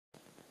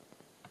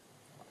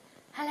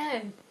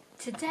Hello,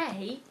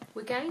 today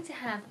we're going to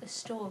have a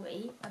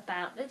story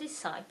about a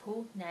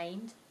disciple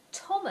named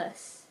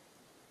Thomas.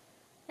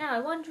 Now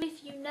I wonder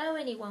if you know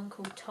anyone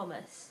called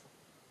Thomas.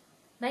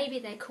 Maybe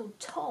they're called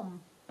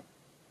Tom.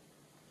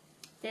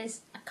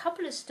 There's a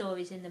couple of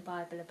stories in the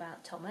Bible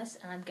about Thomas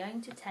and I'm going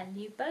to tell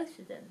you both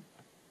of them.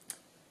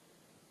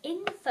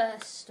 In the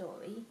first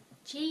story,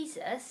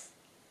 Jesus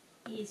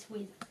is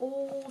with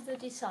all the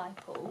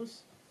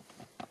disciples,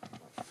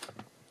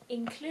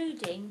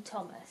 including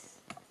Thomas.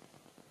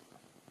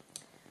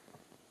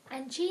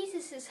 And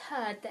Jesus has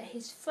heard that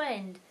his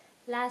friend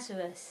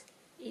Lazarus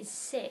is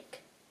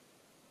sick.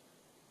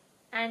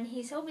 And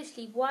he's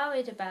obviously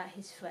worried about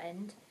his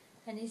friend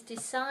and has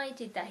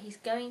decided that he's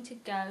going to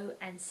go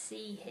and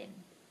see him.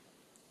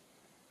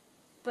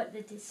 But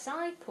the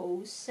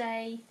disciples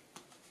say,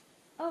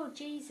 "Oh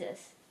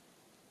Jesus,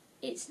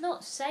 it's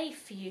not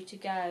safe for you to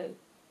go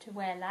to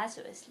where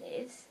Lazarus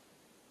lives."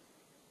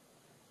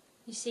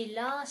 You see,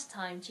 last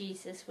time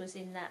Jesus was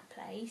in that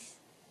place,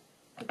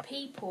 the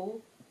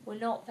people were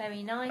not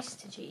very nice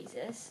to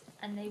Jesus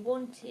and they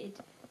wanted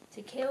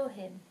to kill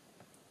him.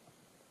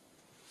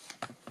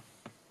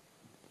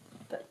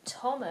 But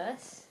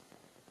Thomas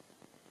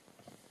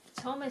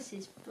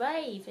is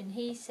brave and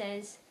he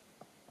says,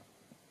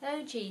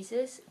 "No,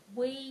 Jesus,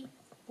 we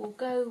will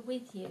go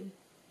with you,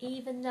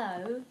 even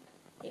though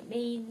it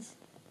means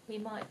we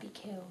might be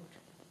killed."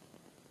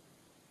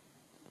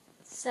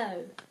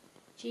 So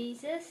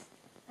Jesus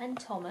and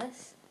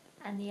Thomas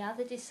and the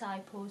other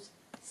disciples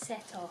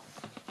set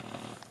off.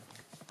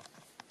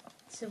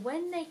 So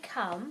when they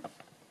come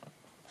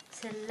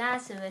to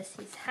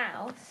Lazarus'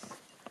 house,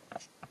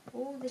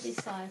 all the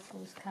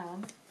disciples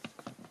come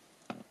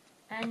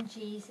and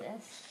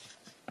Jesus,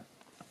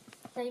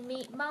 they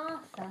meet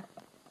Martha.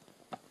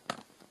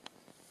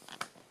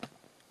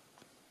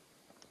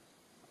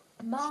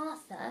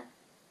 Martha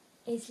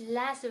is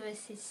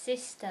Lazarus'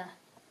 sister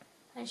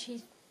and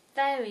she's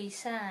very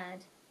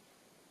sad.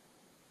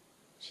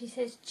 She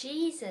says,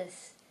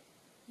 "Jesus,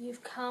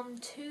 you've come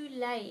too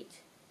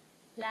late.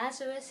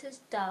 Lazarus has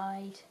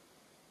died."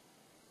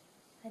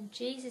 And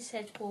Jesus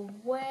said, "Well,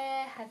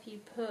 where have you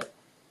put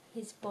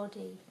his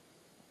body?"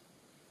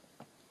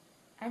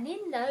 And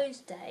in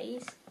those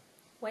days,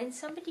 when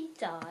somebody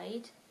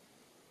died,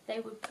 they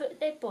would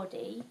put their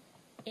body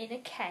in a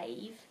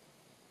cave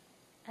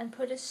and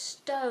put a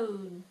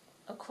stone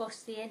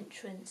across the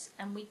entrance,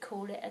 and we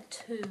call it a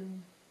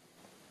tomb.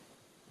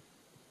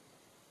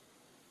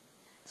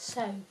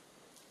 So,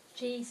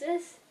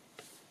 Jesus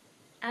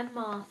and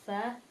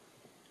Martha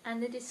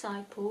and the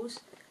disciples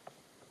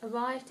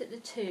arrived at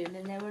the tomb,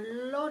 and there were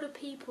a lot of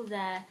people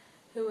there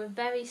who were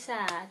very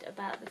sad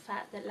about the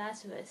fact that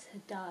Lazarus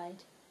had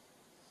died.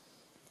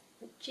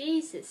 But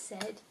Jesus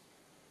said,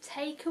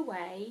 "Take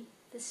away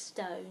the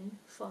stone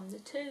from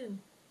the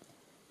tomb."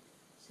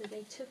 So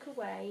they took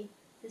away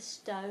the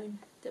stone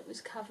that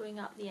was covering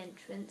up the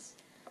entrance,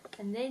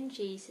 and then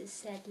Jesus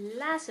said,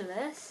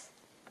 "Lazarus,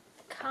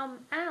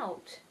 come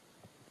out."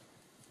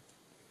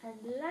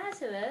 And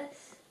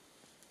Lazarus,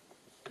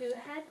 who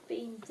had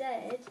been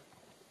dead,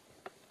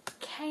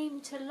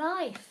 came to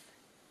life.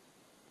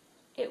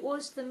 It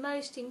was the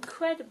most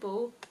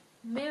incredible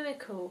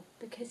miracle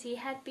because he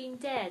had been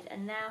dead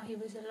and now he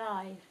was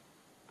alive.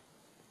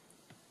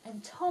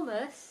 And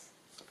Thomas,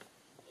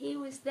 he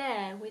was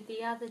there with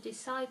the other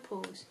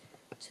disciples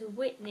to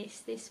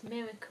witness this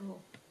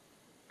miracle.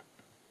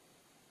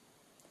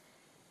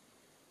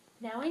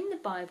 Now in the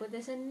Bible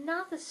there's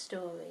another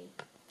story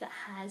that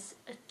has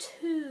a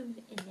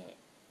tomb in it.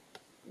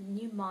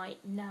 You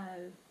might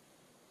know.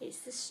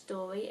 It's the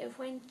story of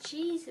when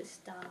Jesus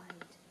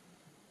died.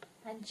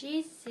 And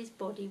Jesus'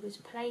 body was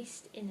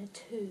placed in a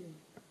tomb.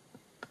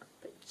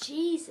 But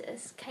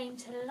Jesus came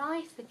to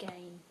life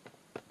again.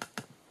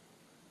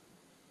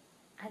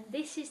 And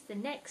this is the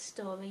next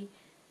story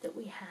that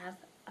we have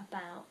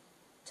about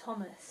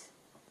Thomas.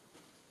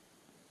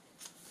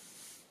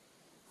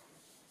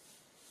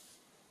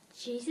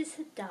 Jesus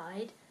had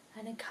died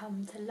and had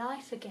come to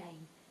life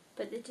again,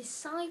 but the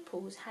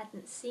disciples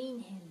hadn't seen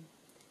him.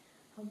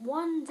 And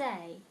one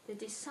day the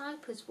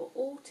disciples were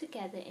all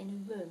together in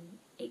a room,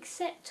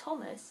 except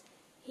Thomas.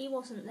 He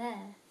wasn't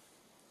there.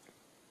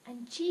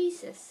 And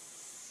Jesus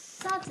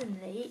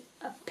suddenly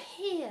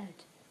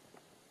appeared.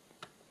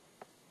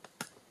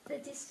 The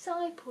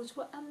disciples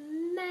were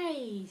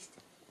amazed.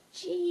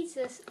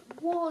 Jesus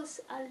was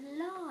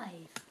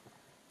alive.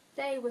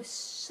 They were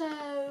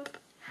so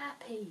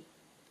happy.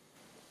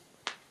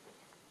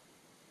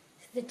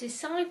 The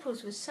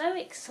disciples were so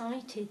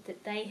excited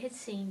that they had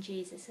seen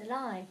Jesus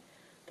alive,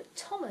 but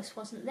Thomas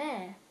wasn't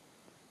there.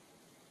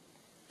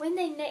 When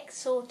they next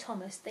saw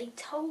Thomas, they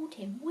told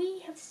him, "We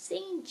have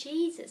seen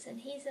Jesus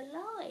and he's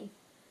alive."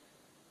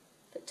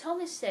 But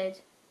Thomas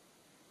said,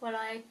 "Well,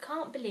 I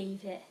can't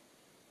believe it.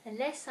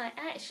 Unless I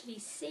actually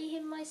see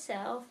him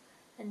myself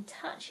and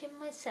touch him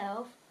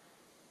myself,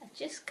 I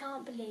just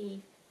can't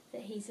believe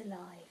that he's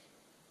alive."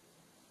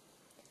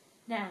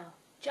 Now,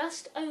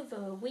 just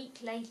over a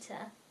week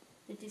later,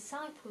 the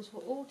disciples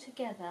were all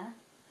together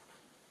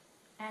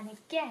And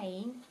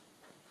again,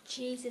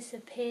 Jesus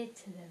appeared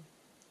to them.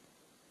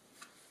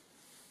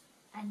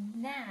 And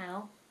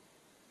now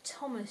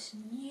Thomas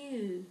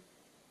knew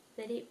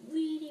that it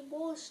really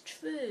was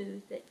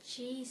true that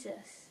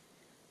Jesus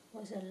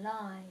was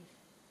alive.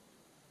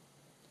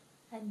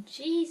 And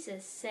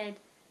Jesus said,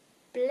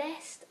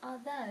 "Blessed are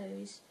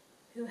those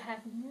who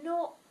have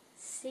not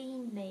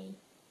seen me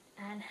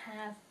and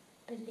have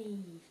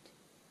believed."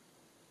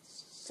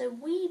 So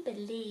we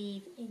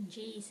believe in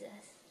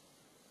Jesus,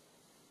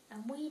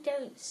 and we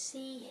don't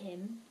see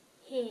him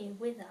here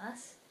with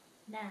us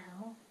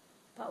now,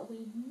 but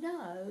we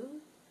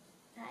know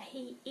that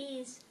he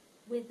is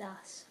with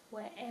us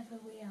wherever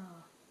we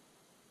are.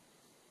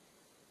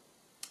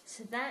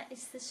 So that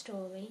is the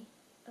story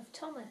of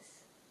Thomas.